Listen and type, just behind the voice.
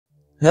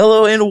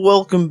Hello and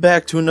welcome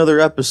back to another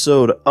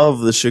episode of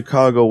the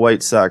Chicago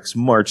White Sox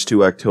March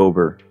to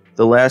October.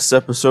 The last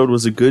episode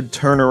was a good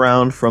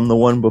turnaround from the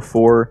one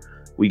before.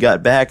 We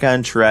got back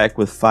on track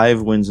with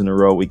 5 wins in a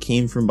row. We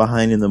came from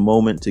behind in the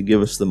moment to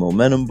give us the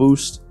momentum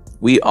boost.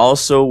 We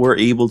also were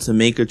able to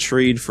make a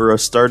trade for a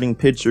starting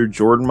pitcher,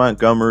 Jordan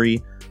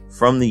Montgomery,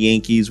 from the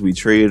Yankees. We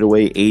traded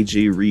away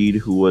AJ Reed,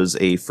 who was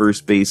a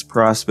first base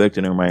prospect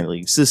in our minor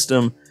league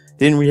system.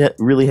 Didn't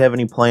really have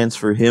any plans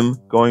for him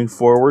going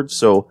forward,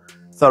 so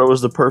thought it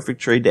was the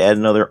perfect trade to add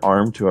another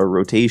arm to our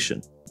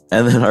rotation.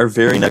 And then our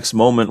very next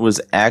moment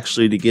was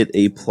actually to get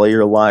a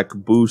player lock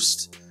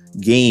boost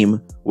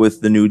game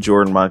with the new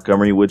Jordan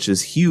Montgomery, which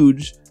is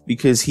huge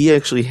because he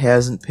actually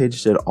hasn't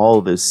pitched at all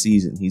this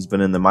season. He's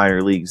been in the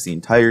minor leagues the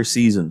entire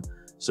season.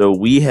 So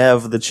we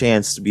have the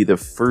chance to be the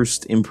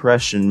first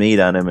impression made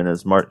on him in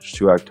his March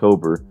to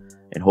October,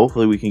 and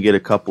hopefully we can get a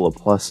couple of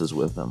pluses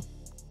with him.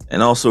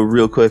 And also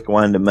real quick, I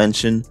wanted to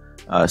mention,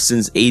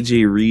 since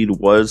AJ Reed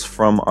was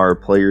from our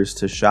players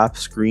to shop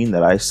screen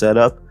that I set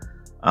up,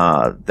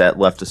 that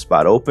left a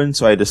spot open,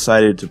 so I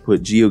decided to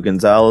put Gio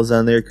Gonzalez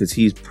on there because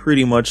he's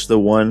pretty much the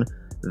one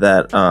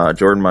that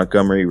Jordan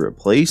Montgomery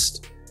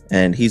replaced,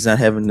 and he's not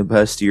having the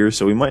best year,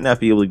 so we might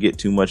not be able to get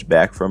too much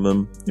back from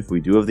him if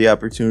we do have the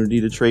opportunity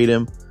to trade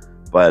him.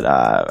 But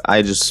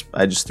I just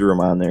threw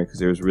him on there because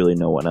there was really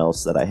no one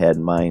else that I had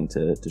in mind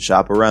to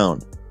shop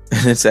around.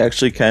 And it's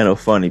actually kind of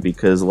funny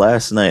because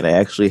last night I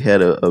actually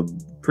had a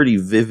pretty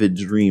vivid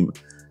dream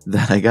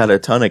that I got a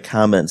ton of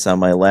comments on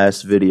my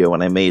last video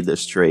when I made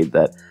this trade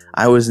that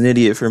I was an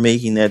idiot for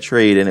making that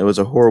trade and it was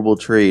a horrible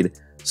trade.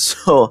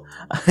 So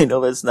I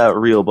know that's not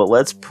real, but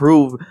let's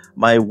prove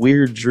my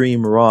weird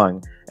dream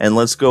wrong and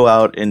let's go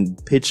out and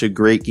pitch a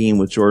great game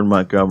with Jordan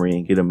Montgomery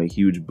and get him a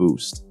huge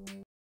boost.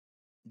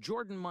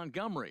 Jordan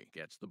Montgomery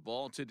gets the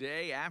ball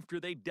today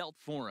after they dealt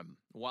for him.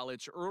 While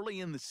it's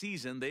early in the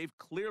season, they've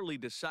clearly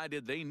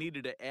decided they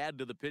needed to add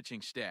to the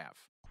pitching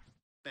staff.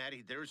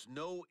 Matty, there's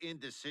no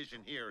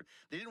indecision here.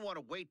 They didn't want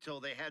to wait till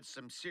they had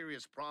some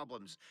serious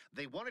problems.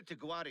 They wanted to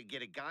go out and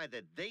get a guy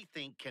that they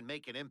think can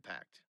make an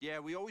impact. Yeah,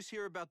 we always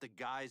hear about the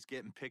guys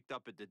getting picked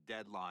up at the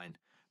deadline.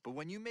 But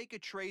when you make a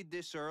trade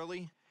this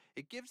early,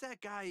 it gives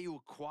that guy you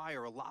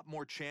acquire a lot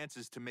more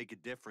chances to make a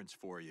difference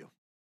for you.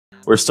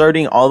 We're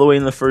starting all the way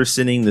in the first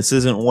inning. This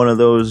isn't one of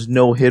those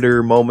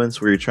no-hitter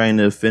moments where you're trying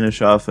to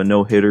finish off a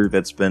no-hitter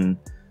that's been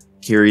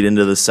carried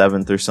into the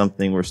 7th or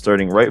something. We're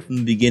starting right from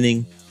the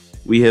beginning.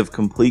 We have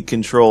complete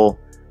control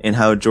in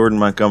how Jordan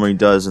Montgomery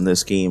does in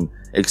this game,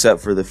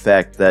 except for the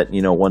fact that,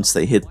 you know, once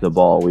they hit the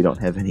ball, we don't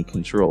have any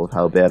control of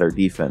how bad our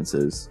defense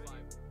is.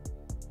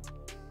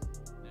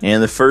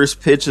 And the first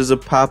pitch is a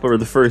pop-up, or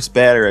the first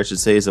batter, I should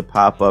say, is a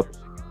pop-up.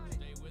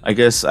 I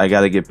guess I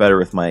got to get better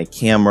with my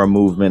camera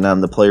movement on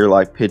the player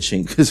lock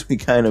pitching because we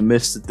kind of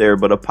missed it there,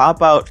 but a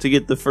pop-out to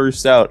get the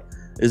first out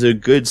is a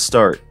good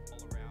start.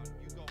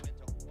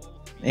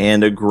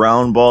 And a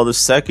ground ball to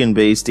second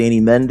base.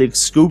 Danny Mendick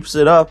scoops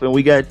it up, and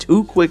we got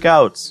 2 quick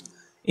outs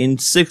in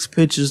 6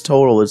 pitches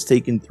total. It's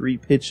taken 3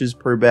 pitches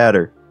per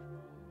batter.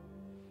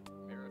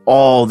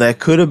 Oh, that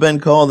could have been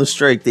called a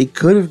strike. They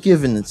could have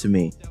given it to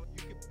me.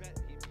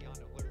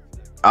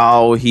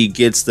 Oh, he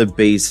gets the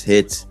base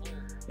hit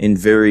in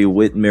very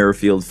Whit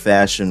Merrifield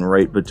fashion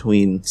right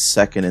between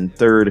second and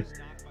third.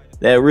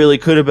 That really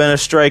could have been a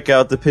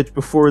strikeout. The pitch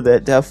before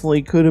that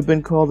definitely could have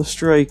been called a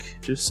strike.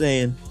 Just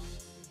saying.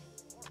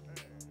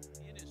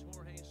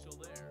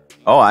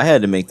 Oh, I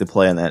had to make the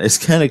play on that. It's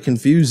kind of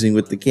confusing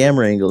with the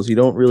camera angles. You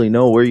don't really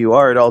know where you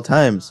are at all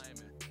times.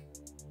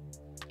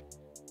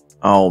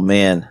 Oh,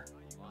 man.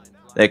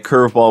 That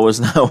curveball was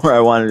not where I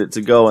wanted it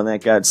to go, and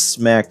that got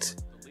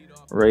smacked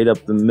right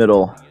up the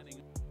middle.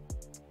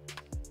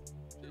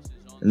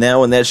 And that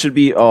one, that should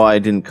be... Oh, I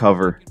didn't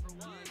cover.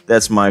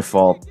 That's my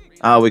fault.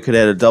 We could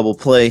have had a double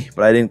play,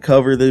 but I didn't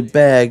cover the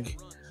bag.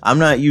 I'm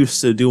not used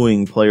to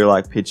doing player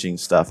lock pitching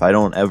stuff. I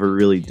don't ever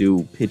really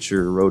do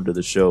pitcher road to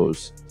the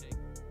shows.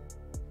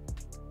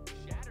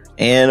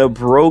 And a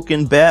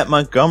broken bat.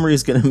 Montgomery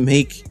is going to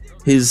make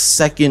his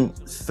second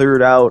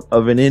third out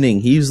of an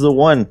inning. He's the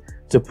one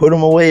to put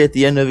him away at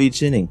the end of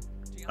each inning.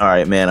 All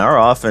right, man,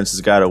 our offense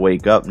has got to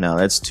wake up now.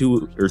 That's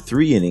 2 or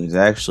 3 innings,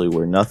 actually,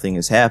 where nothing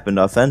has happened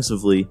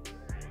offensively.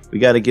 We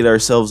got to get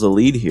ourselves a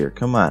lead here.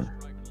 Come on.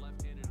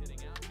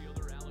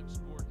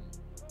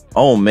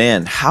 Oh,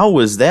 man, how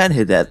was that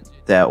hit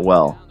that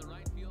well?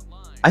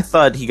 I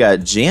thought he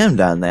got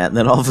jammed on that, and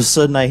then all of a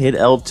sudden I hit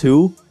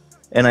L2.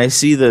 And I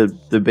see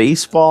the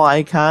baseball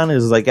icon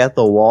is like at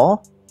the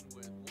wall.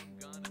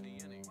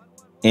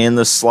 And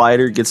the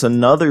slider gets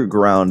another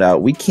ground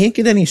out. We can't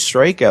get any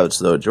strikeouts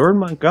though.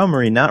 Jordan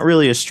Montgomery, not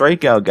really a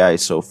strikeout guy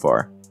so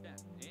far.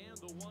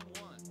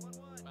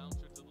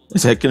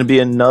 Is that going to be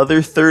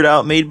another third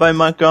out made by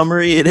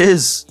Montgomery? It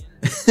is.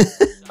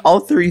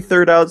 All 3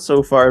 third outs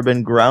so far have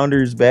been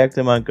grounders back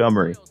to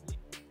Montgomery.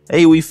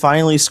 Hey, we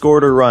finally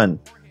scored a run.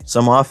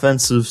 Some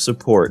offensive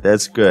support.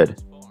 That's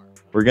good.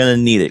 We're going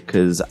to need it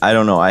because, I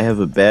don't know, I have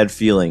a bad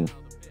feeling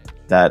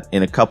that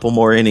in a couple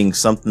more innings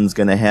something's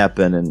going to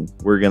happen and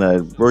we're going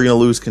to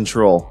lose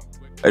control.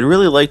 I'd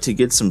really like to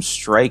get some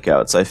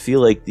strikeouts. I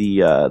feel like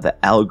the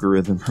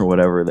algorithm or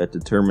whatever that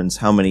determines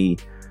how many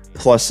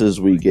pluses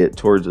we get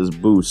towards this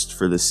boost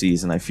for the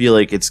season, I feel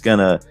like it's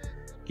gonna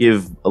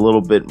give a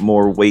little bit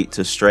more weight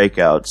to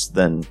strikeouts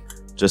than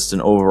just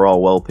an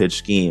overall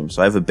well-pitched game.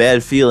 So I have a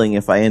bad feeling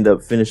if I end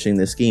up finishing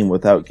this game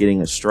without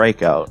getting a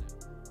strikeout,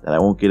 that I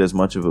won't get as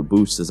much of a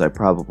boost as I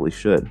probably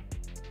should.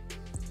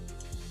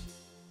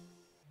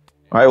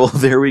 Alright, well,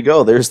 there we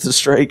go. There's the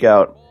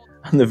strikeout.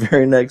 On the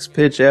very next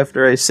pitch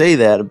after I say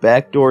that, a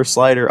backdoor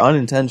slider,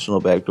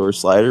 unintentional backdoor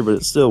slider, but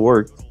it still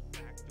worked.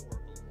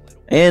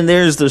 And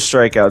there's the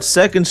strikeout.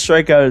 Second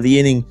strikeout of the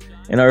inning,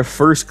 and our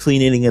first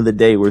clean inning of the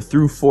day. We're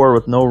through 4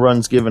 with no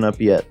runs given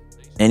up yet.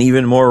 And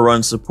even more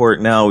run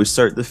support now. We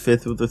start the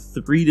 5th with a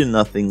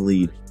 3-0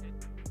 lead.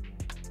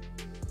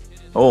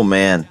 Oh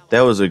man,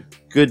 that was a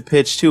good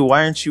pitch too.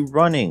 Why aren't you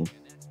running?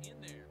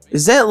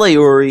 Is that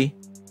Leori?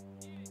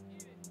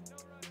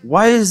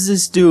 Why is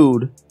this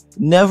dude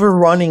never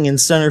running in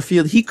center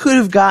field? He could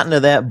have gotten to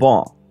that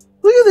ball.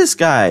 Look at this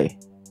guy.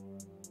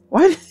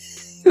 Why?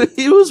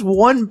 It was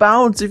one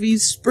bounce. If he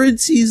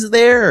sprints, he's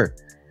there.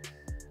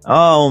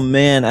 Oh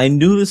man, I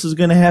knew this was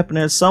going to happen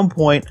at some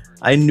point.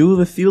 I knew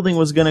the fielding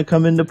was going to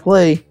come into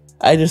play.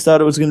 I just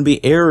thought it was going to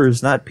be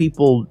errors, not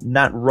people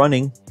not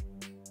running.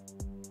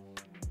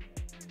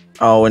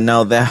 Oh, and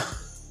now that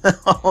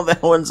oh,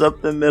 that one's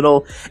up the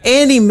middle,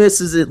 and he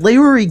misses it.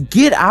 Leori,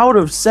 get out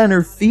of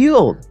center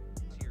field.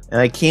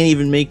 And I can't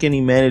even make any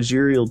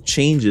managerial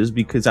changes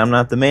because I'm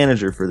not the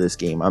manager for this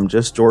game. I'm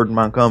just Jordan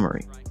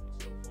Montgomery.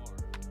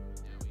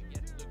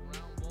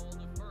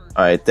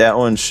 Alright, that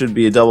one should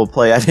be a double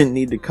play. I didn't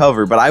need to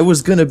cover, but I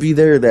was going to be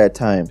there that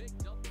time.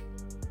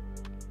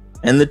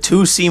 And the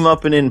 2-seam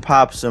up and in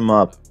pops him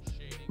up.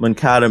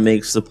 Moncada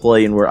makes the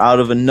play, and we're out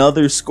of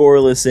another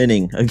scoreless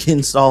inning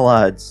against all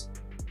odds.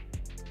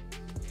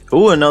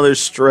 Ooh, another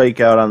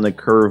strikeout on the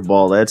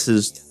curveball. That's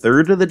his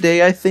 3rd of the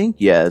day, I think?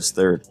 Yeah, it's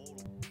 3rd.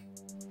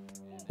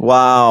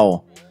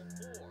 Wow.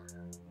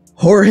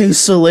 Jorge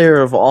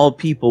Soler, of all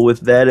people,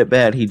 with that at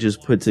bat he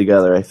just put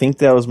together. I think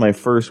that was my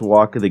first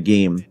walk of the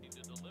game.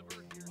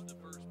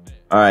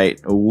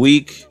 Alright, a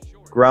weak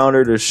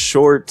grounder to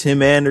short.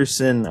 Tim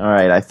Anderson.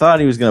 Alright, I thought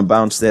he was going to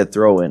bounce that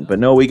throw in, but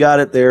no, we got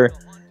it there.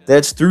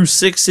 That's through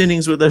 6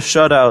 innings with a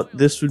shutout.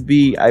 This would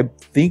be, I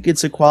think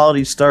it's a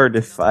quality start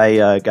if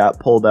I got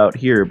pulled out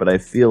here, but I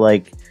feel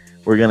like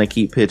we're going to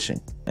keep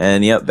pitching.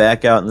 And yep,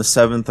 back out in the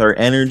 7th. Our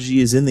energy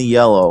is in the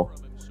yellow.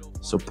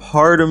 So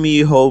part of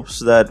me hopes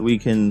that we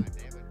can,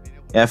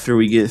 after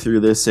we get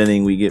through this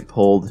inning, we get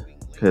pulled.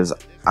 Because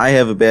I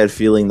have a bad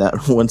feeling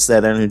that once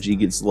that energy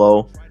gets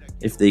low,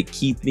 if they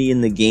keep me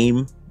in the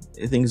game,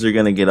 things are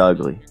going to get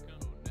ugly.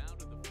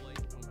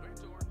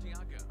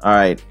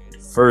 Alright,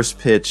 first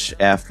pitch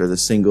after the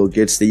single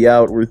gets the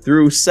out. We're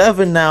through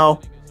 7 now.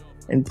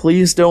 And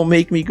please don't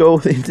make me go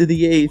into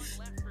the 8th.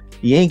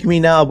 Yank me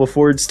now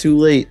before it's too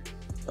late.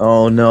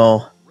 Oh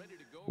no.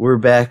 We're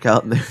back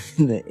out there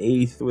in the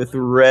 8th with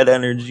red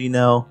energy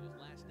now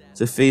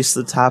to face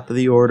the top of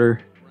the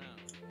order.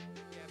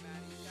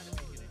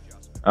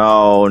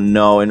 Oh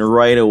no, and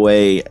right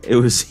away, it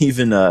was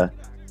even a...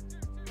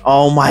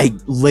 Oh my,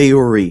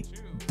 Leori,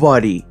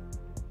 buddy,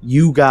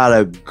 you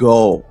gotta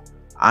go.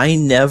 I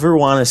never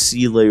want to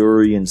see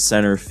Leori in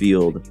center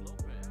field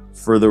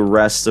for the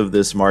rest of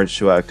this March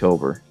to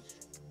October.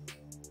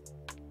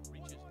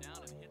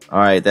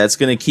 Alright, that's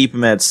going to keep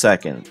him at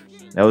 2nd.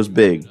 That was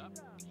big.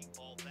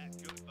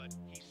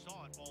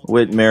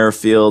 Whit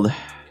Merrifield.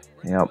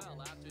 Yep.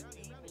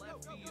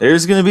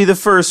 There's going to be the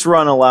first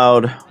run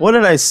allowed. What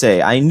did I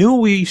say? I knew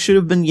we should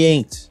have been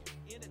yanked.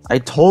 I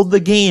told the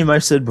game, I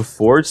said,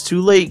 before it's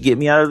too late, get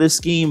me out of this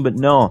game, but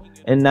no.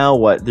 And now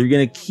what? They're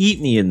going to keep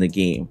me in the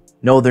game.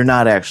 No, they're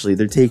not actually.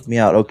 They're taking me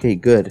out. Okay,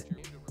 good.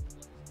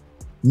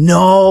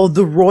 No,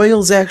 the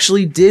Royals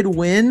actually did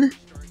win.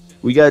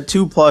 We got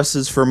 2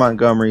 pluses for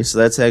Montgomery, so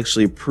that's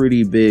actually a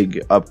pretty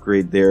big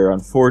upgrade there.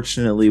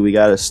 Unfortunately, we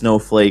got a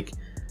snowflake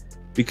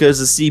because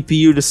the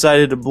CPU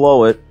decided to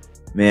blow it.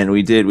 Man,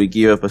 we did. We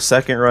gave up a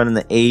 2nd run in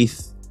the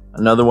 8th,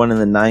 another one in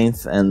the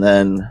 9th, and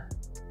then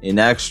in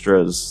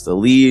extras, the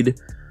lead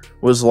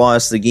was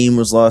lost. The game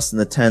was lost in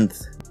the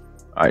 10th.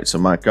 Alright, so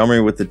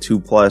Montgomery with the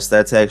 2+,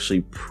 that's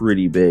actually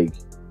pretty big.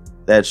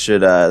 That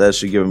should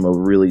give him a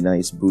really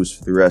nice boost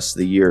for the rest of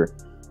the year.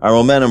 Our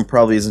momentum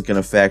probably isn't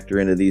going to factor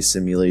into these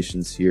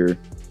simulations here.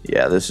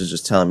 Yeah, this is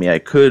just telling me I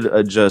could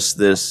adjust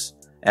this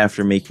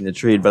after making the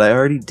trade, but I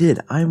already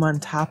did. I'm on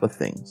top of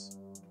things.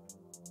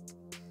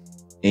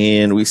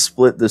 And we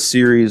split the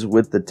series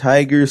with the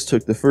Tigers,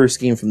 took the first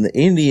game from the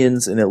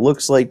Indians, and it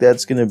looks like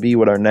that's going to be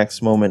what our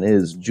next moment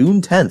is.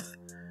 June 10th.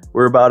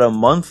 We're about a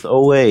month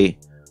away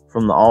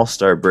from the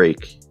All-Star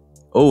break.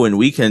 Oh, and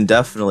we can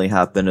definitely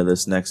hop into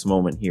this next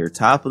moment here.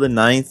 Top of the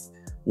 9th,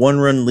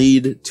 1-run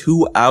lead,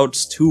 2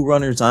 outs, 2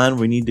 runners on.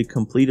 We need to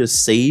complete a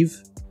save.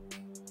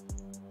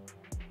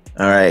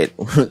 Alright,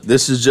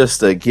 this is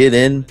just a get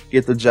in,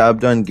 get the job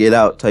done, get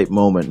out type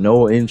moment.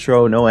 No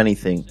intro, no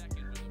anything.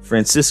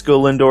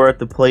 Francisco Lindor at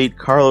the plate,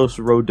 Carlos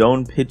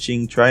Rodon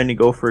pitching, trying to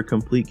go for a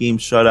complete game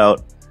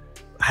shutout.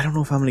 I don't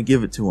know if I'm going to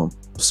give it to him.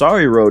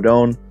 Sorry,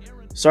 Rodon.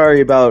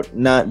 Sorry about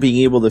not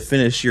being able to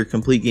finish your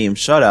complete game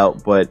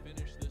shutout, but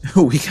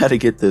we got to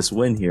get this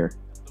win here.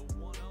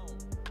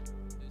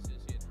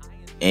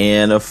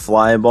 And a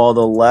fly ball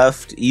to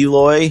left.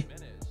 Eloy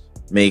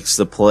makes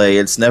the play.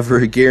 It's never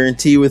a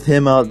guarantee with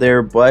him out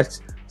there, but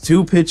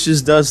 2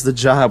 pitches does the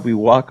job. We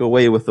walk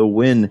away with a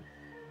win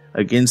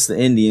against the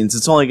Indians.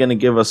 It's only going to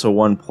give us a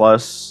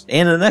 1+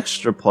 and an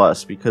extra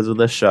plus because of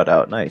the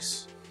shutout.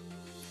 Nice.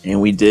 And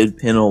we did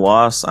pin a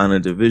loss on a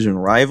division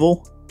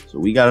rival. So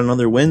we got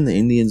another win. The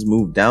Indians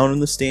moved down in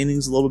the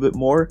standings a little bit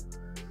more.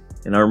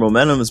 And our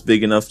momentum is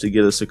big enough to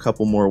get us a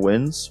couple more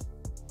wins.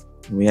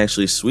 And we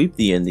actually sweep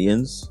the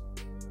Indians.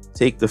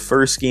 Take the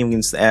first game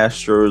against the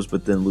Astros,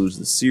 but then lose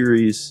the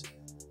series.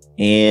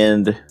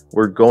 And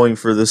we're going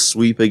for the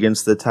sweep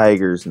against the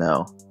Tigers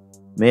now.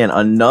 Man,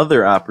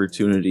 another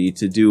opportunity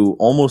to do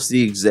almost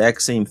the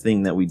exact same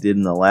thing that we did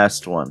in the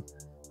last one.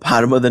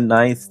 Bottom of the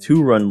 9th,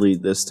 2-run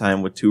lead this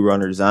time with 2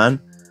 runners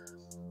on.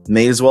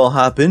 May as well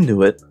hop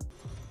into it.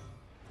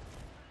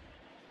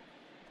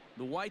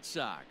 The White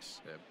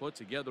Sox have put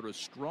together a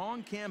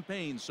strong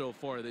campaign so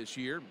far this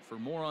year. For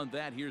more on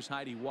that, here's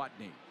Heidi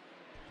Watney.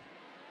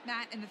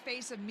 Matt, in the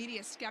face of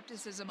media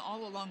skepticism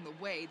all along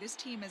the way, this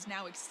team has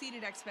now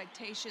exceeded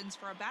expectations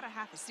for about a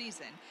half a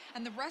season,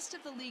 and the rest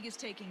of the league is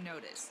taking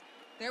notice.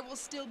 There will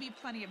still be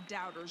plenty of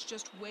doubters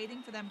just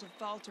waiting for them to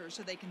falter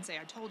so they can say,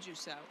 "I told you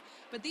so."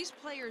 But these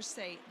players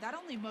say that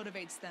only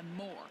motivates them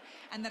more,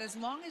 and that as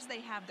long as they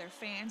have their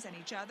fans and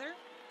each other,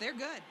 they're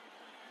good.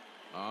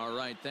 All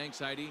right, thanks,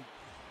 Heidi.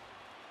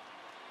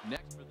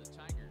 Next for the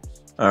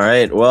Tigers. All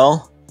right,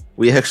 well,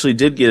 we actually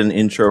did get an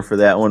intro for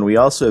that one. We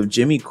also have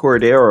Jimmy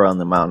Cordero on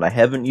the mound. I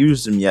haven't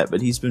used him yet,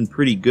 but he's been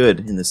pretty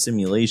good in the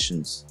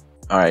simulations.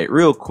 All right,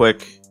 real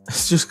quick.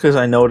 It's just because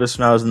I noticed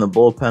when I was in the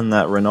bullpen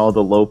that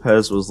Ronaldo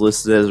Lopez was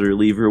listed as a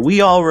reliever.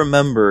 We all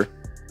remember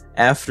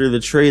after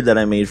the trade that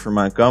I made for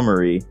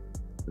Montgomery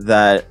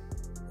that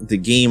the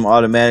game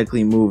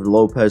automatically moved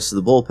Lopez to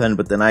the bullpen,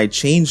 but then I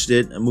changed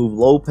it and moved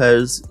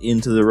Lopez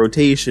into the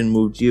rotation,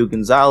 moved Gio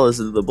Gonzalez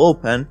into the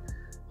bullpen.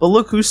 But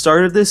look who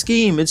started this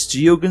game. It's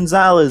Gio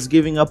Gonzalez,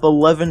 giving up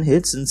 11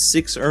 hits and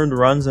 6 earned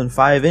runs in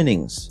 5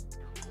 innings.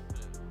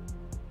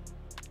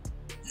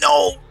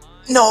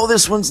 No,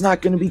 this one's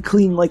not going to be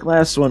clean like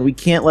last one. We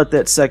can't let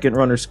that second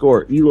runner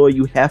score. Eloy,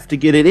 you have to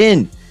get it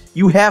in.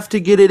 You have to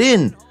get it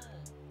in.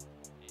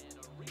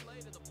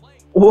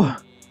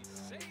 What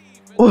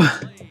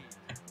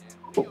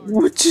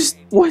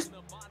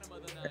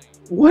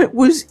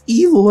was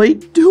Eloy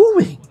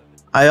doing?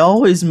 I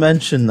always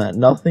mention that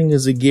nothing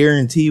is a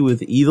guarantee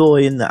with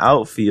Eloy in the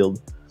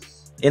outfield.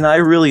 And I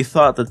really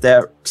thought that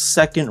that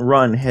second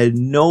run had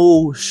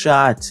no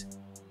shot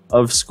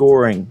of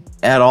scoring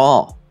at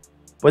all.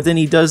 But then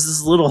he does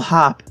this little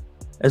hop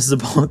as the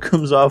ball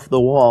comes off the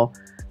wall,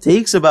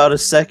 takes about a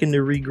second to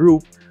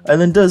regroup,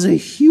 and then does a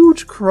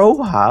huge crow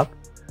hop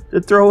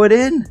to throw it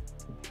in.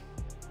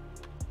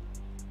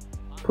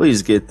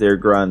 Please get there,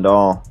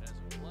 Grandal.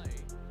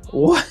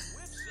 What?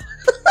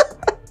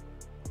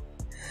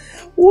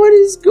 What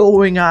is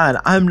going on?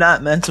 I'm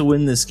not meant to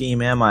win this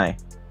game, am I?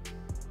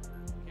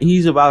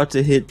 He's about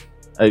to hit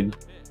a...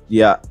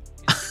 Yeah.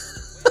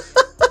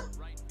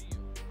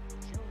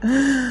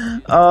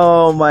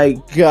 Oh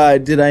my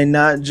god, did I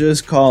not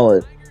just call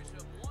it?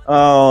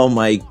 Oh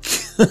my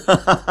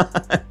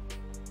god.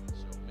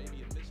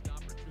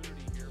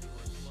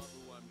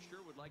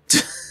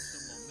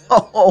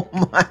 Oh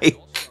my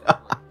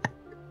god.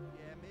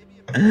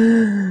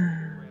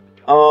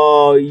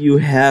 Oh, you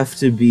have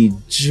to be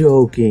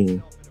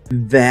joking.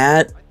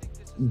 That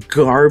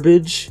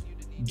garbage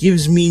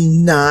gives me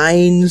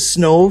 9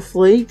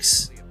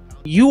 snowflakes?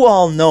 You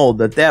all know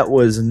that that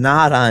was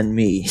not on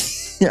me.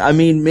 I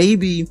mean,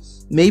 maybe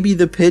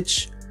the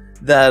pitch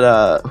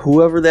that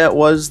whoever that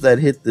was that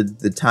hit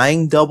the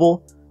tying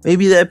double,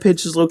 maybe that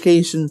pitch's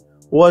location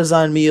was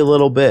on me a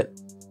little bit.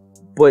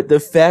 But the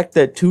fact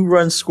that 2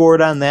 runs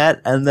scored on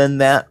that and then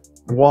that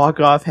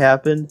walk-off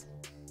happened,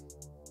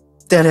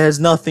 that has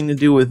nothing to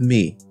do with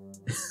me.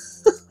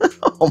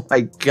 Oh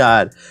my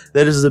god,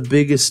 that is the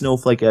biggest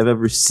snowflake I've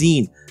ever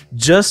seen.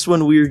 Just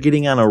when we were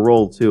getting on a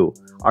roll too.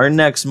 Our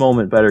next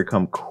moment better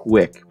come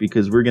quick,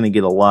 because we're going to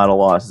get a lot of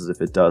losses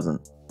if it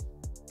doesn't.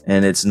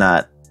 And it's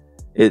not.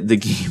 The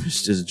game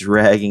is just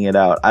dragging it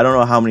out. I don't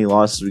know how many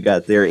losses we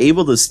got there.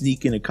 Able to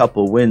sneak in a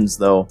couple wins,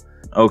 though.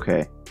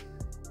 Okay.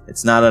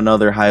 It's not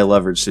another high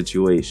leverage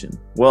situation.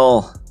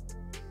 Well,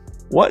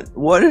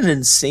 what an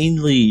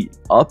insanely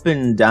up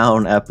and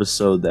down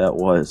episode that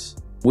was.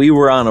 We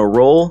were on a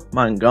roll.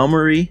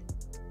 Montgomery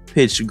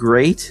pitched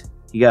great.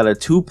 He got a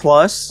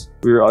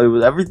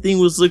 2+. Everything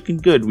was looking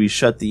good. We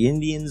shut the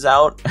Indians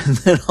out, and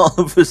then all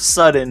of a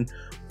sudden,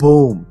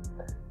 boom.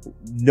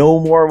 No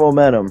more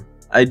momentum.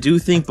 I do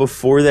think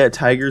before that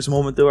Tigers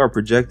moment, though, our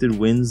projected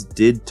wins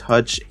did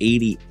touch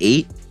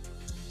 88.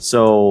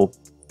 So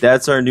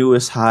that's our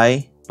newest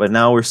high. But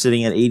now we're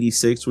sitting at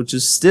 86, which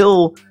is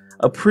still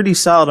a pretty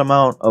solid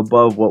amount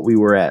above what we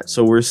were at.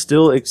 So we're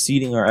still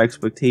exceeding our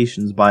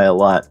expectations by a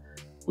lot.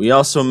 We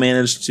also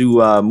managed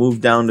to move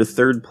down to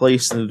third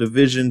place in the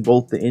division.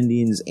 Both the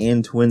Indians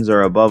and Twins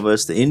are above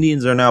us. The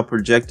Indians are now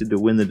projected to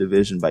win the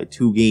division by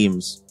 2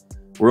 games.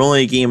 We're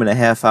only a game and a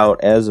half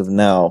out as of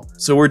now.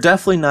 So we're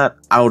definitely not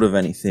out of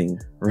anything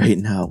right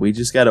now. We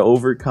just got to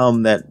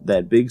overcome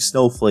that big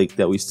snowflake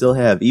that we still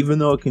have. Even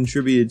though it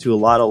contributed to a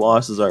lot of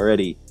losses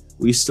already,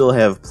 we still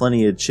have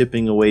plenty of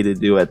chipping away to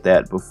do at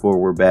that before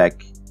we're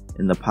back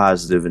in the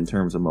positive in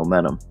terms of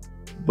momentum.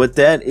 But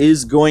that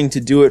is going to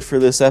do it for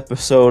this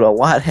episode. A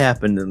lot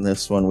happened in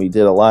this one. We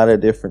did a lot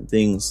of different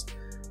things.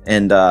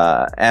 And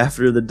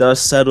after the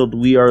dust settled,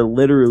 we are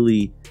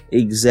literally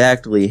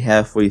exactly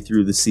halfway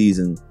through the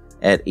season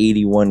at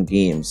 81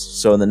 games.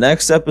 So in the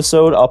next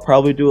episode, I'll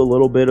probably do a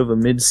little bit of a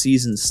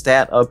mid-season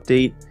stat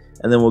update,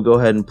 and then we'll go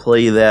ahead and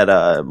play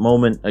that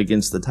moment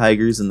against the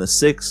Tigers in the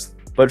 6th.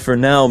 But for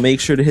now, make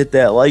sure to hit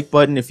that like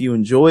button if you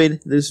enjoyed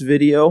this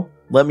video.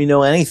 Let me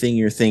know anything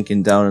you're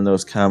thinking down in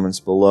those comments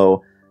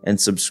below, and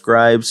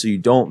subscribe so you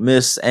don't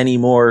miss any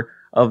more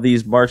of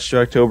these March to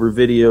October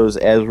videos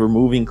as we're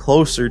moving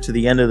closer to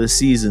the end of the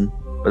season.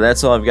 But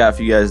that's all I've got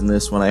for you guys in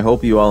this one. I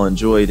hope you all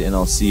enjoyed, and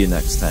I'll see you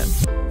next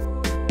time.